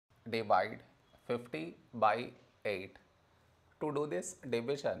divide 50 by 8. To do this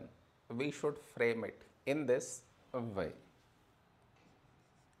division, we should frame it in this way.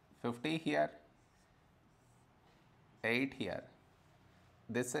 50 here, 8 here.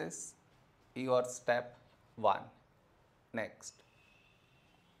 This is your step 1. Next,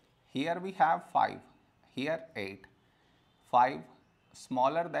 here we have 5, here 8. 5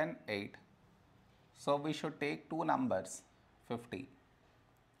 smaller than 8. So we should take two numbers, 50.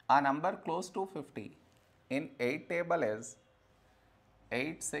 A number close to 50 in 8 table is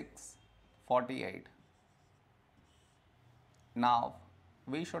 8, 6, 48. Now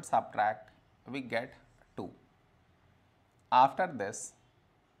we should subtract, we get 2. After this,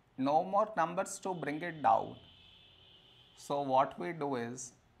 no more numbers to bring it down. So what we do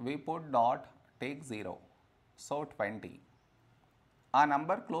is, we put dot, take 0. So 20. A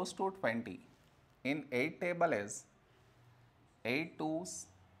number close to 20 in 8 table is 8 2s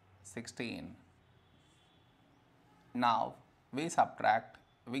 16. Now we subtract,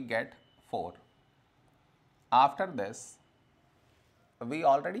 we get 4. After this, we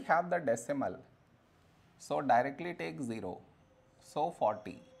already have the decimal, so directly take 0. So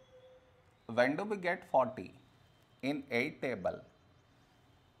 40. When do we get 40? In 8 table,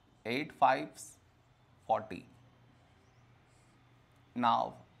 8 5s 40.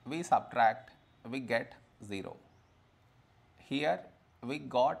 Now we subtract, we get 0. Here we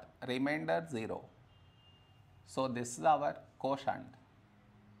got remainder 0. So this is our quotient.